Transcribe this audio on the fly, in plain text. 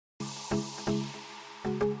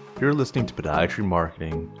You're listening to Podiatry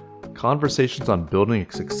Marketing, conversations on building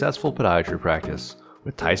a successful podiatry practice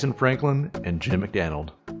with Tyson Franklin and Jim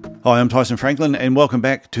McDonald. Hi, I'm Tyson Franklin, and welcome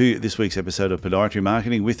back to this week's episode of Podiatry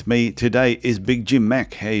Marketing. With me today is Big Jim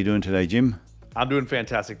Mack. How are you doing today, Jim? I'm doing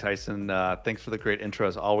fantastic, Tyson. Thanks for the great intro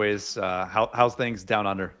as always. How's things down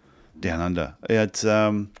under? Down under. Yeah,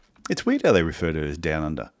 it's weird how they refer to it as down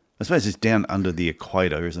under. I suppose it's down under the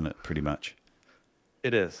equator, isn't it, pretty much?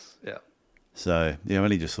 It is, yeah. So, yeah, I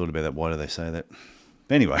only just thought about that. Why do they say that?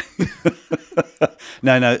 Anyway.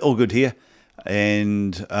 No, all good here.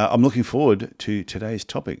 And I'm looking forward to today's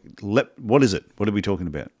topic. What is it? What are we talking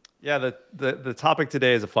about? Yeah, the topic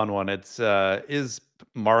today is a fun one. It's is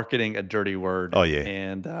marketing a dirty word? Oh, yeah.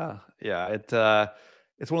 And it's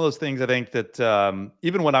one of those things I think that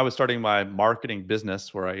even when I was starting my marketing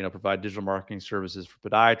business where I provide digital marketing services for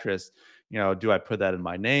podiatrists, do I put that in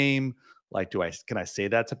my name? Like, can I say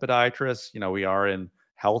that to podiatrists? We are in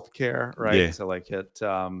healthcare, right? Yeah. So like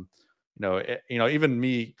even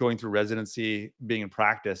me going through residency, being in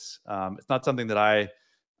practice, it's not something that I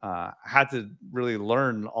had to really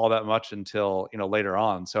learn all that much until later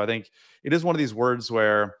on. So I think it is one of these words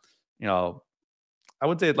where I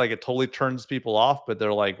wouldn't say it totally turns people off, but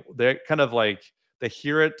they're kind of like they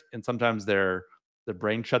hear it and sometimes their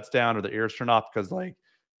brain shuts down or their ears turn off because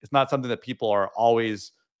it's not something that people are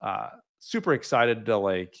always super excited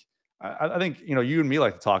to I think you and me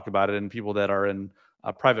like to talk about it, and people that are in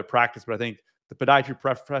private practice. But I think the podiatry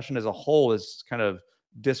profession as a whole is kind of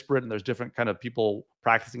disparate, and there's different kind of people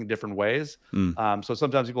practicing in different ways. So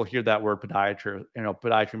sometimes people hear that word podiatry,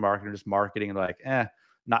 podiatry marketing, or just marketing, and they're like,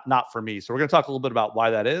 not for me. So we're going to talk a little bit about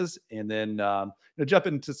why that is, and then jump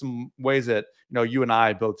into some ways that you and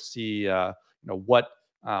I both see what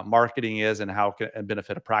marketing is and how it can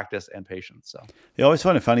benefit a practice and patients. So I always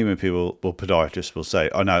find it funny when podiatrists will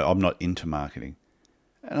say, "Oh no, I'm not into marketing,"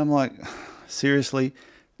 and I'm like, seriously?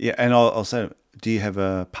 Yeah, and I'll say, "Do you have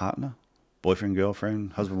a partner, boyfriend,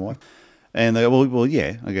 girlfriend, husband, wife?" And they go, "Well,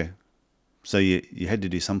 yeah, okay." So you had to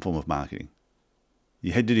do some form of marketing.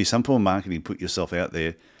 You had to do some form of marketing, put yourself out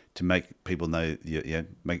there to make people know,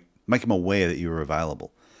 make them aware that you're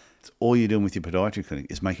available. It's all you're doing with your podiatry clinic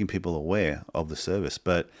is making people aware of the service.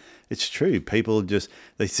 But it's true. People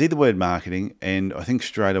they see the word marketing, and I think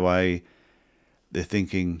straight away they're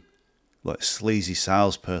thinking like sleazy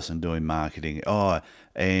salesperson doing marketing. Oh,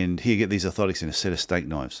 and here, get these orthotics and a set of steak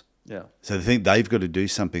knives. yeah. So they think they've got to do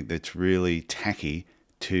something that's really tacky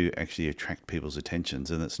to actually attract people's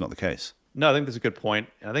attentions, and that's not the case. No, I think that's a good point.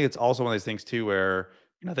 And I think it's also one of those things too, where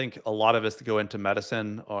I think a lot of us that go into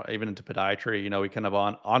medicine or even into podiatry, we kind of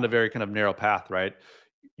on a very kind of narrow path, right?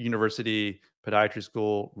 University, podiatry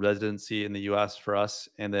school, residency in the US for us,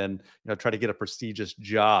 and then try to get a prestigious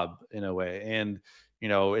job in a way. And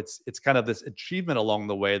it's kind of this achievement along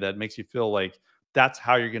the way that makes you feel like that's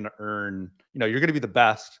how you're going to earn, you're going to be the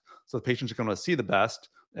best. So the patients are going to see the best,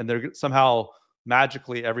 and they're somehow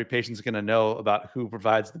magically every patient's going to know about who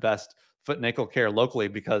provides the best foot and ankle care locally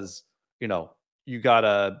because you got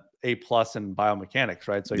a plus in biomechanics,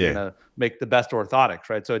 right? So you're gonna make the best orthotics,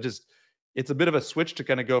 right? So it's a bit of a switch to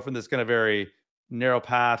kind of go from this kind of very narrow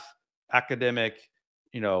path, academic.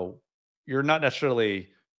 You're not necessarily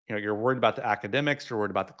you're worried about the academics, you're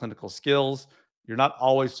worried about the clinical skills. You're not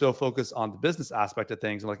always so focused on the business aspect of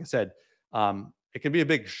things. And like I said, it can be a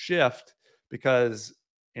big shift because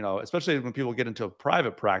especially when people get into a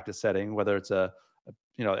private practice setting, whether it's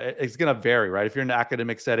it's going to vary, right? If you're in an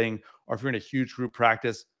academic setting or if you're in a huge group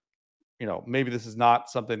practice, maybe this is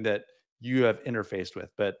not something that you have interfaced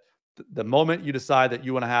with. But the moment you decide that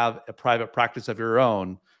you want to have a private practice of your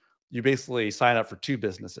own, you basically sign up for two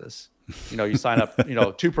businesses. You sign up,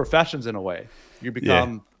 two professions in a way. You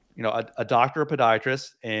become, a doctor, a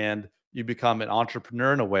podiatrist, and you become an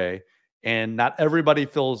entrepreneur in a way. And not everybody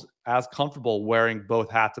feels as comfortable wearing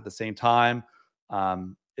both hats at the same time.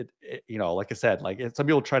 Like I said, some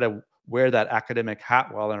people try to wear that academic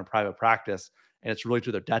hat while they're in a private practice, and it's really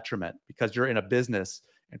to their detriment because you're in a business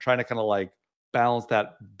and trying to kind of balance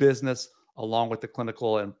that business along with the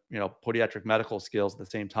clinical and podiatric medical skills at the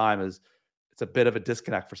same time it's a bit of a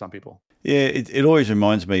disconnect for some people. Yeah, it always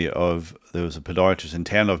reminds me of, there was a podiatrist in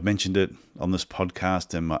town. I've mentioned it on this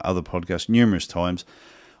podcast and my other podcast numerous times.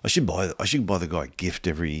 I should buy the guy a gift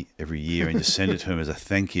every year and just send it to him as a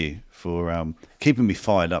thank you for keeping me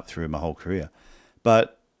fired up through my whole career.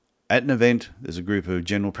 But at an event, there's a group of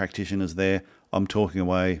general practitioners there. I'm talking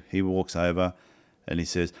away. He walks over and he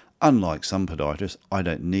says, "Unlike some podiatrists, I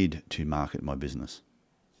don't need to market my business,"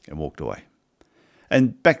 and walked away.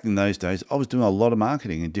 And back in those days, I was doing a lot of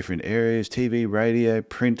marketing in different areas, TV, radio,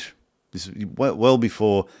 print. This is well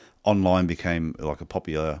before online became like a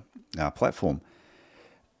popular platform.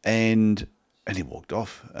 And he walked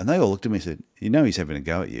off, and they all looked at me and said, "You know, he's having a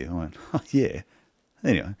go at you." I went, "Oh yeah."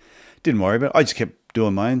 Anyway, didn't worry about it. I just kept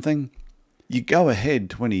doing my own thing. You go ahead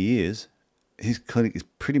 20 years, his clinic is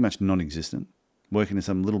pretty much non-existent, working in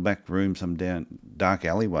some little back room, some down dark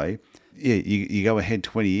alleyway. Yeah, you go ahead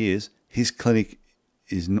 20 years, his clinic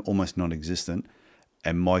is almost non-existent,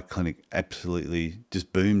 and my clinic absolutely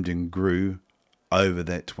just boomed and grew over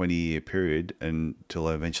that 20-year period until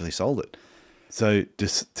I eventually sold it. So to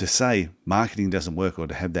say marketing doesn't work, or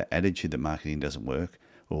to have that attitude that marketing doesn't work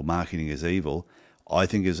or marketing is evil, I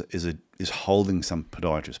think is holding some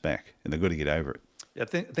podiatrists back, and they've got to get over it. Yeah, I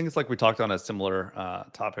think it's like we talked on a similar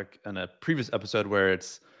topic in a previous episode where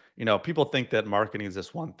it's, people think that marketing is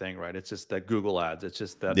this one thing, right? It's just that Google ads, it's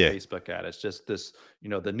just that Yeah, Facebook ad, it's just this,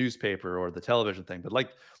 the newspaper or the television thing. But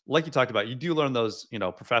like you talked about, you do learn those,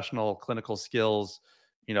 professional clinical skills.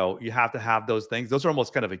 You have to have those things. Those are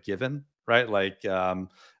almost kind of a given, right?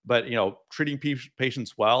 But treating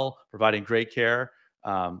patients well, providing great care,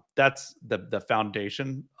 that's the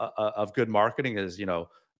foundation of good marketing is,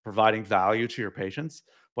 providing value to your patients.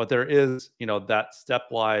 But there is, that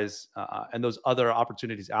stepwise and those other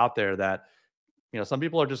opportunities out there that, some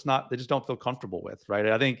people are just not, they just don't feel comfortable with, right?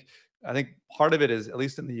 And I think part of it is, at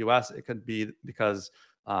least in the US, it could be because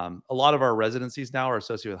a lot of our residencies now are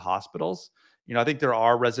associated with hospitals. I think there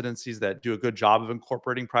are residencies that do a good job of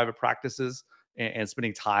incorporating private practices and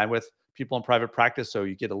spending time with people in private practice, so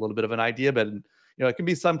you get a little bit of an idea. But it can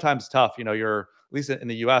be sometimes tough. You're, at least in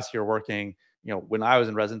the US, you're working, when I was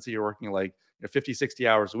in residency, you're working like 50, 60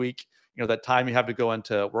 hours a week. That time you have to go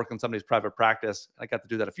into work on somebody's private practice. I got to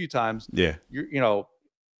do that a few times. yeah, You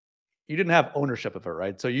didn't have ownership of it,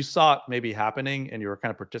 right? So you saw it maybe happening and you were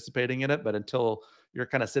kind of participating in it, but until you're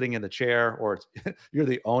kind of sitting in the chair or you're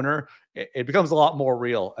the owner, it becomes a lot more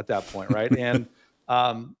real at that point, right? And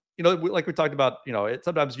like we talked about,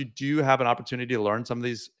 sometimes you do have an opportunity to learn some of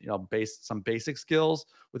these, some basic skills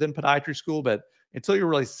within podiatry school, but until you're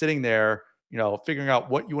really sitting there, figuring out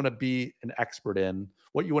what you want to be an expert in,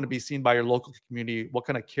 what you want to be seen by your local community, what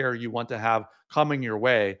kind of care you want to have coming your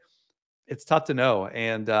way, it's tough to know.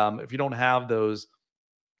 And if you don't have those,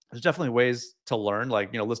 there's definitely ways to learn.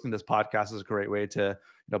 Like, listening to this podcast is a great way to,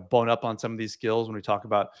 bone up on some of these skills when we talk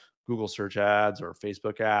about Google search ads or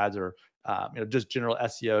Facebook ads or, just general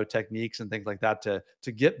SEO techniques and things like that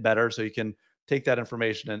to get better. So you can take that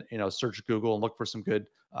information and, search Google and look for some good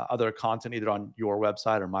other content, either on your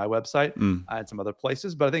website or my website and some other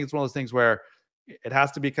places. But I think it's one of those things where it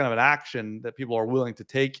has to be kind of an action that people are willing to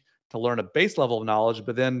take to learn a base level of knowledge.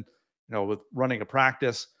 But then, with running a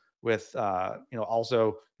practice, with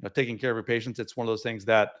also taking care of your patients, it's one of those things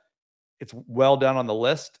that it's well down on the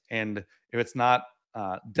list. And if it's not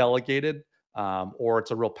delegated, or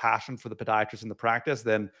it's a real passion for the podiatrist in the practice,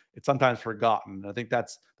 then it's sometimes forgotten. And I think that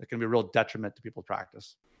can be a real detriment to people's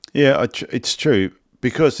practice. yeah. It's true,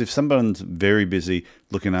 because if someone's very busy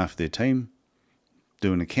looking after their team,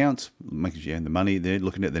 doing accounts, making sure you have the money, they're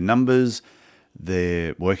looking at the numbers,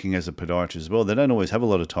 they're working as a podiatrist as well, they don't always have a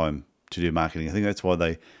lot of time to do marketing. I think that's why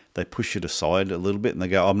they push it aside a little bit and they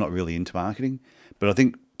go, "I'm not really into marketing." But I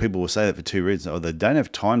think people will say that for two reasons. Or they don't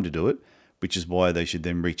have time to do it, which is why they should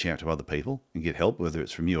then reach out to other people and get help, whether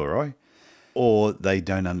it's from you or I, or they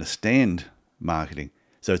don't understand marketing.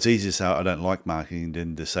 So it's easier to say, "I don't like marketing,"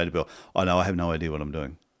 than to say to people, "I know, I have no idea what I'm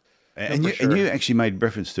doing." And for you, sure. actually made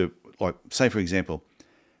reference to, like, say, for example,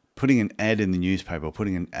 putting an ad in the newspaper or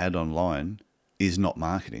putting an ad online is not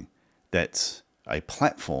marketing. That's a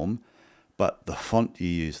platform, but the font you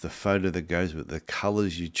use, the photo that goes with it, the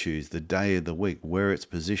colors you choose, the day of the week, where it's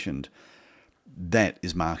positioned, that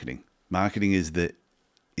is marketing. Marketing is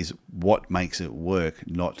what makes it work,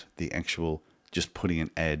 not the actual just putting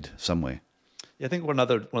an ad somewhere. Yeah, I think one of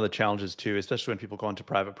the challenges too, especially when people go into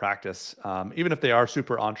private practice, even if they are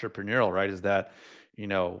super entrepreneurial, right, is that you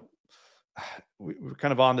know we're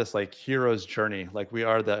kind of on this like hero's journey. Like we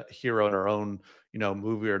are the hero in our own,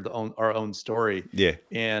 movie or our own story. Yeah.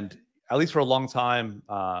 And at least for a long time,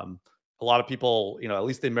 a lot of people, at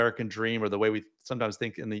least the American dream or the way we sometimes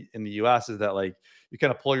think in the US is that like you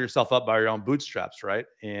kind of pull yourself up by your own bootstraps, right?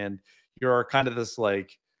 And you're kind of this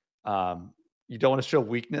like you don't want to show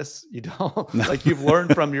weakness. You don't No. like you've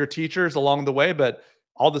learned from your teachers along the way, but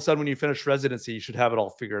all of a sudden when you finish residency, you should have it all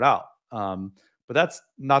figured out. But that's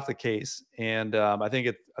not the case. And I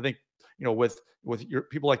think with your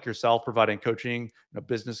people like yourself providing coaching,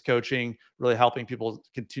 business coaching, really helping people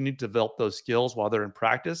continue to develop those skills while they're in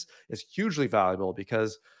practice is hugely valuable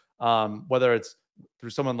because whether it's through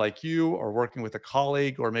someone like you or working with a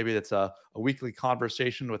colleague, or maybe it's a weekly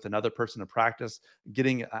conversation with another person in practice,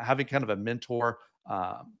 having kind of a mentor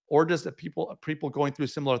or just that people going through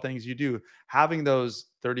similar things you do, having those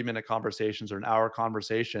 30-minute conversations or an hour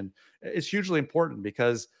conversation is hugely important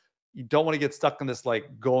because you don't want to get stuck in this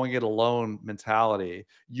like going it alone mentality,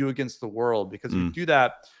 you against the world. Because if you Mm. do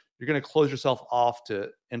that, you're going to close yourself off to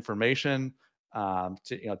information,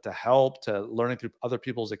 to to help, to learning through other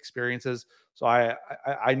people's experiences. So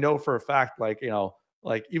I know for a fact, like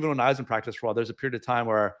like even when I was in practice for a while, there's a period of time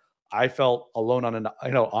where I felt alone on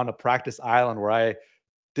on a practice island where I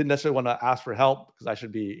didn't necessarily want to ask for help because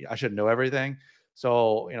I should know everything.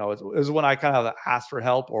 So, it was when I kind of asked for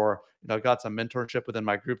help or, got some mentorship within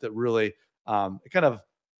my group that really it kind of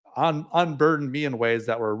unburdened me in ways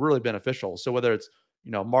that were really beneficial. So whether it's,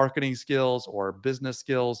 marketing skills or business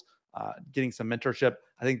skills, getting some mentorship,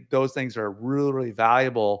 I think those things are really, really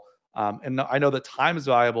valuable. And I know that time is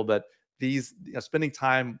valuable, but these, spending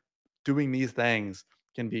time doing these things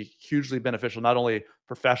can be hugely beneficial, not only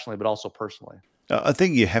professionally, but also personally. I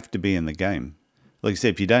think you have to be in the game. Like I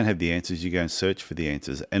said, if you don't have the answers, you go and search for the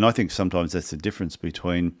answers. And I think sometimes that's the difference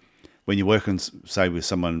between when you work on, say, with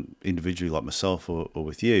someone individually like myself or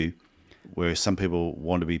with you, where some people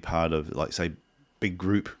want to be part of, like, say, big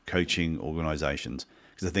group coaching organizations.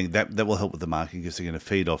 Because I think that will help with the marketing because they're going to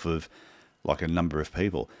feed off of like a number of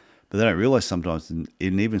people. But they don't realize sometimes in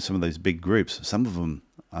even some of those big groups, some of them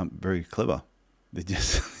aren't very clever. They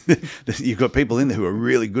just you've got people in there who are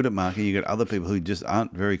really good at marketing. You've got other people who just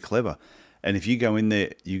aren't very clever. And if you go in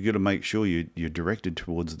there, you've got to make sure you're directed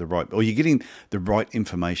towards the right, or you're getting the right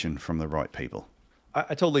information from the right people.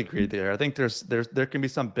 I totally agree there. I think there can be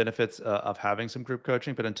some benefits of having some group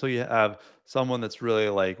coaching, but until you have someone that's really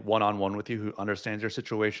like one on one with you who understands your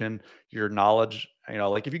situation, your knowledge,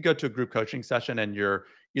 like if you go to a group coaching session and you're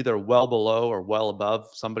either well below or well above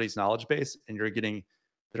somebody's knowledge base, and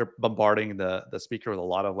they're bombarding the speaker with a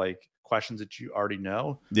lot of like questions that you already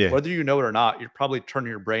know, Yeah, whether you know it or not, you're probably turning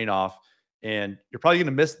your brain off, and you're probably going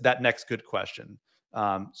to miss that next good question.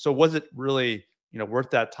 So was it really worth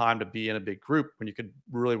that time to be in a big group when you could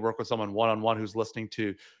really work with someone one on one who's listening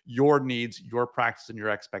to your needs, your practice, and your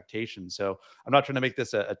expectations? So I'm not trying to make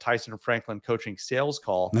this a Tyson Franklin coaching sales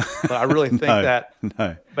call, but I really think no, that,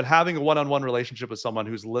 no. but having a one on one relationship with someone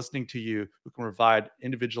who's listening to you, who can provide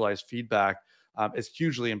individualized feedback, is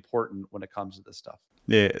hugely important when it comes to this stuff.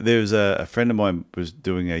 Yeah, there was a friend of mine was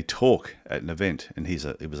doing a talk at an event, and he was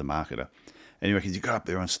a marketer, and he reckons he got up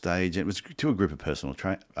there on stage, and it was to a group of personal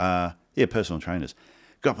trainers.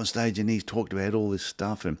 Got up on stage, and he talked about all this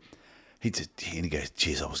stuff, and he goes,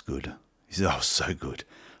 "Geez, I was good." He said, "I was so good.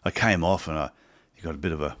 I came off, and he got a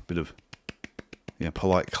bit of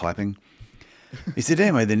polite clapping." He said,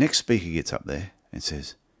 "Anyway, the next speaker gets up there and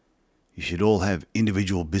says, 'You should all have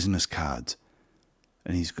individual business cards.'"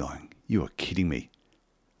 And he's going, "You are kidding me.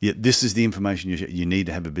 Yeah, this is the information you need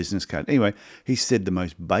to have a business card." Anyway, he said the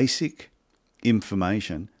most basic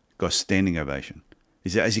information got a standing ovation. He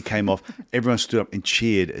said as he came off, everyone stood up and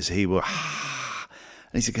cheered as he were,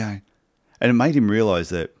 and he's going, and it made him realize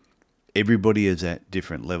that everybody is at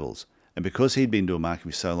different levels. And because he'd been doing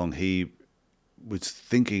marketing for so long, he was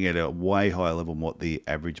thinking at a way higher level than what the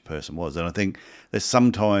average person was. And I think there's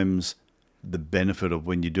sometimes the benefit of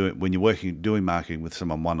when you're doing marketing with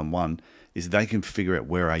someone one on one is they can figure out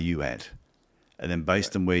where are you at, and then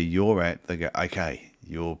based on where you're at, they go, okay,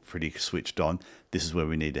 you're pretty switched on. This is where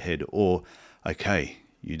we need to head, or okay,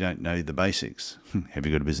 you don't know the basics. Have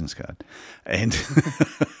you got a business card? And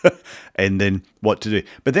and then what to do.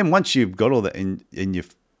 But then once you've got all that and you're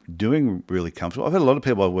doing really comfortable, I've had a lot of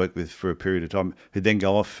people I work with for a period of time who then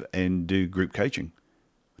go off and do group coaching.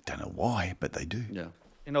 I don't know why, but they do. Yeah.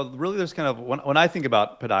 Really, there's kind of when I think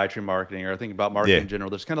about podiatry marketing or I think about marketing Yeah. in general,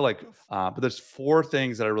 there's kind of like, but there's four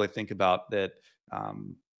things that I really think about that,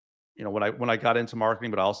 um, when I got into marketing,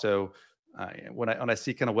 but also when I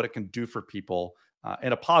see kind of what it can do for people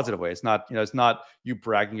in a positive way. It's not, it's not you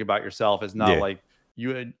bragging about yourself. It's not Yeah. like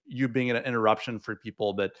you being an interruption for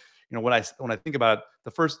people. But when I think about it,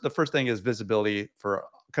 the first thing is visibility for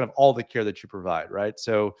kind of all the care that you provide, right?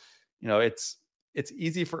 So, it's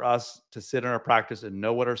easy for us to sit in our practice and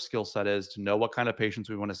know what our skill set is, to know what kind of patients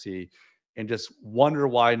we want to see, and just wonder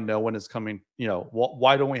why no one is coming.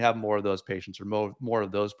 Why don't we have more of those patients or more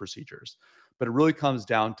of those procedures? But it really comes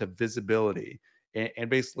down to visibility and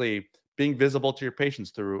basically being visible to your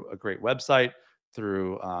patients through a great website,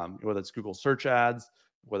 through whether it's Google search ads,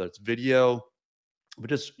 whether it's video, but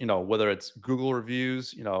just whether it's Google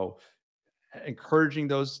reviews, encouraging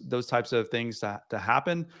those types of things to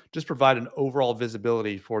happen, just provide an overall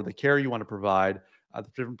visibility for the care you want to provide, the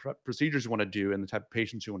different procedures you want to do, and the type of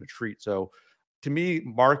patients you want to treat. So to me,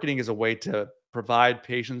 marketing is a way to provide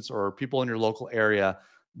patients or people in your local area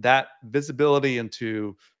that visibility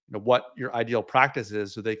into what your ideal practice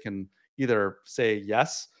is, so they can either say,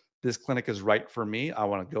 yes, this clinic is right for me, I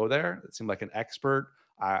want to go there, it seemed like an expert,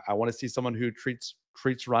 I want to see someone who treats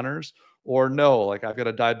runners, or no, like I've got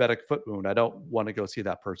a diabetic foot wound, I don't want to go see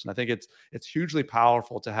that person. I think it's hugely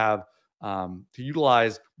powerful to have to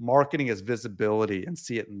utilize marketing as visibility and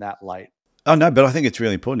see it in that light. Oh no, but I think it's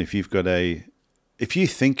really important if you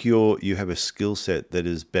think you have a skill set that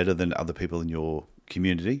is better than other people in your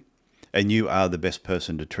community, and you are the best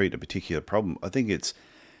person to treat a particular problem, I think it's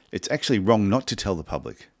actually wrong not to tell the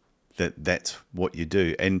public that that's what you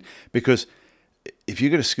do. And because if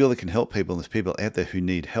you've got a skill that can help people, and there's people out there who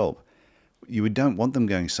need help, you don't want them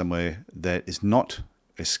going somewhere that is not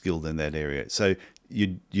as skilled in that area. So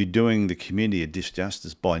you're doing the community a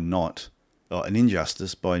disjustice by not, or an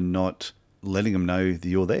injustice by not letting them know that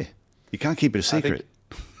you're there. You can't keep it a secret.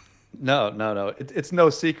 No. It's no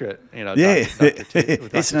secret. Yeah,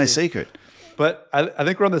 it's no secret. But I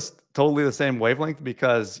think we're on this totally the same wavelength,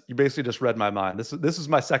 because you basically just read my mind. This is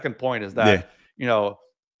my second point, is that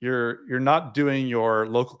you're not doing your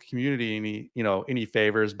local community any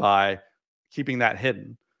favors by keeping that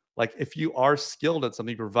hidden. Like, if you are skilled at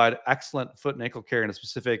something, you provide excellent foot and ankle care in a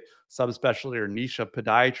specific subspecialty or niche of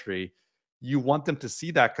podiatry, you want them to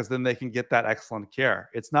see that, because then they can get that excellent care.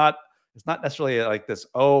 It's not necessarily like this,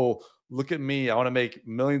 oh, look at me, I want to make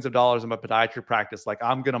millions of dollars in my podiatry practice, like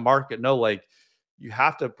I'm going to market. No, like, you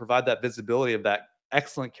have to provide that visibility of that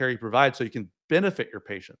excellent care you provide, so you can benefit your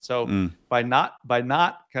patient. So by not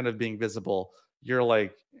kind of being visible, you're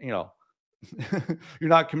like, you're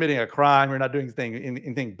not committing a crime, you're not doing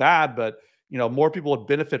anything bad, but more people would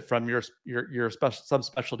benefit from your special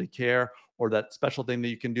subspecialty care, or that special thing that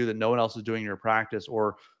you can do that no one else is doing in your practice,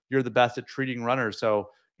 or you're the best at treating runners. So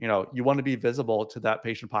you want to be visible to that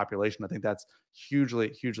patient population. I think that's hugely,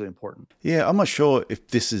 hugely important. Yeah, I'm not sure if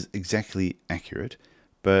this is exactly accurate,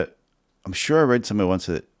 but I'm sure I read somewhere once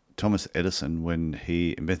that Thomas Edison, when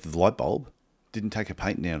he invented the light bulb, didn't take a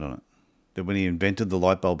patent out on it. That when he invented the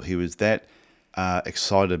light bulb, he was that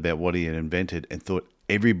excited about what he had invented and thought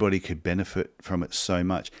everybody could benefit from it so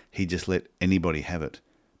much, he just let anybody have it,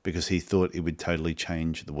 because he thought it would totally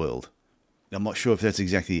change the world. I'm not sure if that's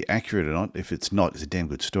exactly accurate or not. If it's not, it's a damn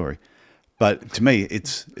good story. But to me,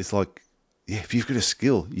 it's like, yeah, if you've got a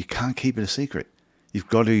skill, you can't keep it a secret. You've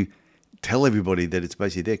got to tell everybody that it's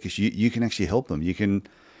basically there, because you can actually help them.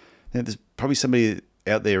 There's probably somebody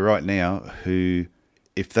out there right now who,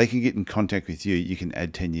 if they can get in contact with you, you can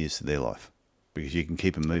add 10 years to their life, because you can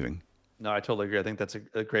keep them moving. No, I totally agree. I think that's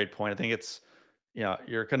a great point. I think it's,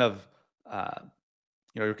 you're kind of,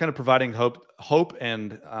 you're kind of providing hope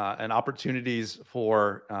and opportunities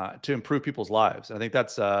for to improve people's lives. And I think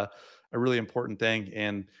that's a really important thing.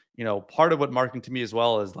 And part of what marketing to me as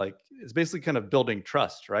well is like, it's basically kind of building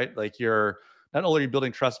trust, right? Like, you're not only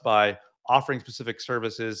building trust by offering specific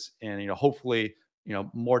services, and hopefully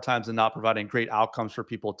more times than not providing great outcomes for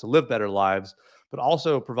people to live better lives, but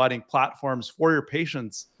also providing platforms for your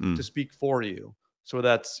patients to speak for you. So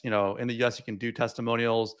that's in the US, you can do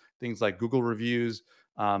testimonials, things like Google reviews.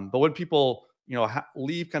 But when people,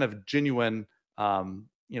 leave kind of genuine,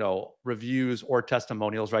 reviews or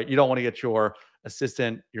testimonials, right? You don't want to get your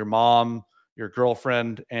assistant, your mom, your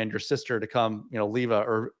girlfriend, and your sister to come, leave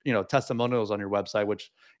testimonials on your website,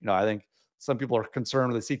 which, I think some people are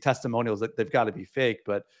concerned when they see testimonials that they've got to be fake.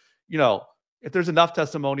 But, if there's enough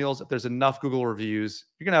testimonials, if there's enough Google reviews,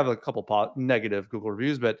 you're going to have a couple negative Google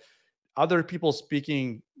reviews, but other people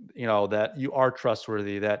speaking, that you are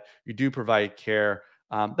trustworthy, that you do provide care.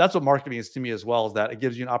 That's what marketing is to me as well, is that it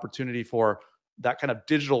gives you an opportunity for that kind of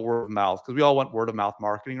digital word of mouth, because we all want word of mouth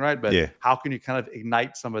marketing, right? But how can you kind of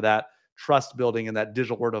ignite some of that trust building and that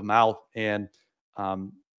digital word of mouth? And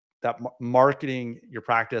that marketing your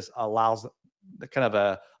practice allows the kind of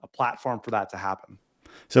a platform for that to happen.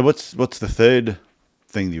 So what's the third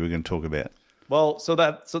thing that you were going to talk about? Well, so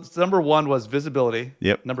number one was visibility.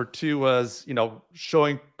 Yep. Number two was,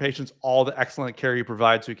 showing patients all the excellent care you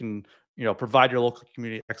provide, so you can, provide your local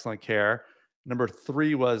community excellent care. Number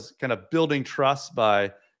three was kind of building trust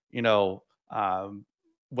by,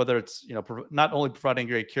 whether it's, not only providing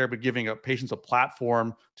great care, but giving patients a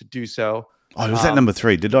platform to do so. Oh, was that number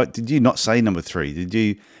three? Did you not say number three? Did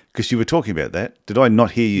you, because you were talking about that. Did I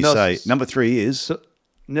not hear you say number three is?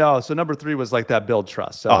 No, so number three was like that build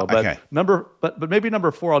trust. So, okay. But maybe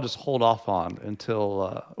number four, I'll just hold off on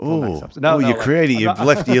until next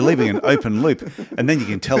episode. You're leaving an open loop, and then you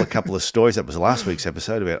can tell a couple of stories. That was last week's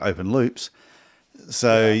episode about open loops.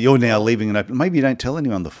 So you're now leaving an open. Maybe you don't tell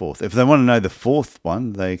anyone the fourth. If they want to know the fourth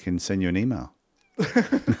one, they can send you an email.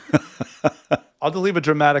 I'll just leave a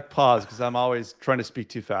dramatic pause because I'm always trying to speak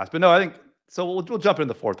too fast. But no, I think so. We'll jump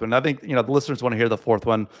into the fourth one. I think the listeners want to hear the fourth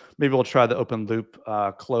one. Maybe we'll try the open loop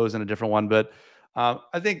close in a different one. But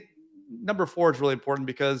I think number 4 is really important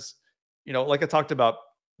because like I talked about,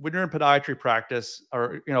 when you're in podiatry practice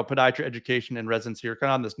or podiatry education and residency, you're kind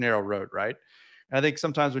of on this narrow road, right? And I think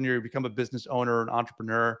sometimes when you become a business owner or an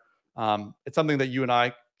entrepreneur, it's something that you and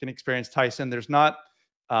I can experience, Tyson. There's not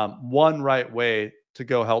one right way to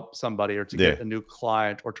go help somebody or to get a new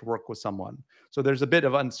client or to work with someone. So there's a bit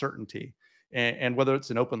of uncertainty. And whether it's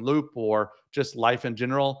an open loop or just life in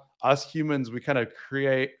general, us humans, we kind of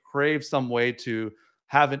crave some way to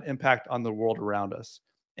have an impact on the world around us.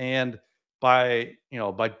 And by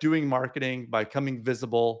doing marketing, by becoming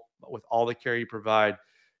visible with all the care you provide,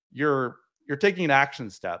 you're taking an action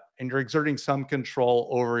step and you're exerting some control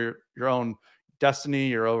over your own destiny,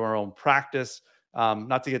 your own practice.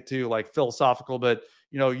 Not to get too like philosophical, but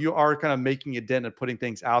you are kind of making a dent and putting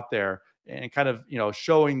things out there and kind of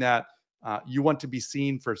showing that you want to be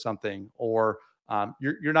seen for something, or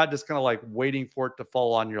you're not just kind of like waiting for it to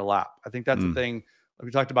fall on your lap. I think that's the thing like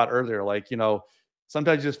we talked about earlier. Like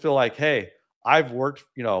sometimes you just feel like, hey, I've worked.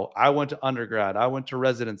 I went to undergrad, I went to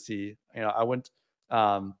residency, I went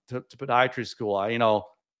to podiatry school.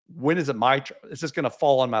 When is it it's just going to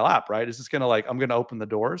fall on my lap, right? It's just going to I'm going to open the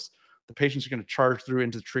doors. The patients are going to charge through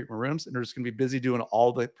into the treatment rooms, and they're just going to be busy doing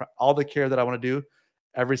all the care that I want to do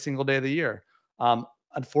every single day of the year.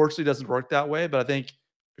 Unfortunately, it doesn't work that way. But I think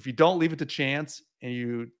if you don't leave it to chance and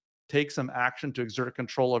you take some action to exert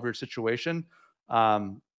control over your situation,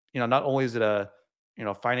 not only is it a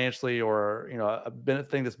financially or a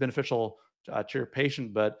thing that's beneficial to your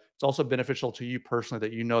patient, but it's also beneficial to you personally,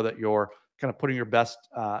 that that you're kind of putting your best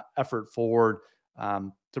effort forward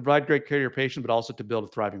to provide great care to your patient, but also to build a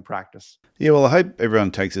thriving practice. Yeah, well, I hope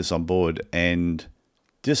everyone takes this on board, and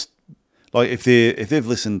just like if they've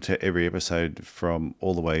listened to every episode from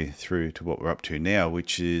all the way through to what we're up to now,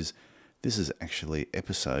 this is actually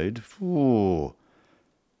episode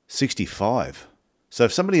 65. So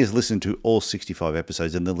if somebody has listened to all 65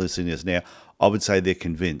 episodes and they're listening to us now, I would say they're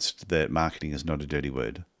convinced that marketing is not a dirty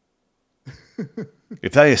word.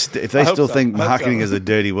 If they still think marketing is a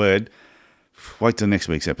dirty word, wait till next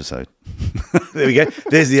week's episode. There we go.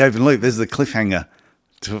 There's the open loop. There's the cliffhanger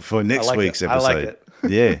for next week's episode. I like it.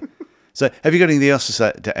 Yeah. So have you got anything else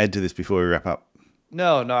to add to this before we wrap up?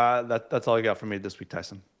 No, that's all you got from me this week,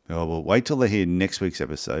 Tyson. Oh, well, wait till they hear next week's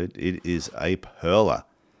episode. It is a perler.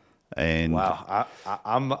 And wow,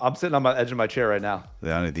 I'm sitting on the edge of my chair right now.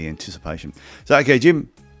 Only the anticipation. So, okay, Jim,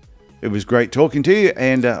 it was great talking to you,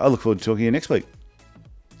 and I look forward to talking to you next week.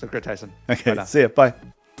 So great, Tyson. Okay, see ya. Bye.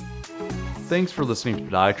 Thanks for listening to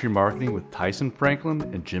Podiatry Marketing with Tyson Franklin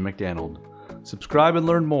and Jim McDaniel. Subscribe and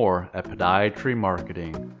learn more at Podiatry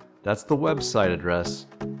Marketing. That's the website address,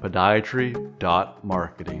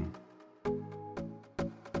 podiatry.marketing.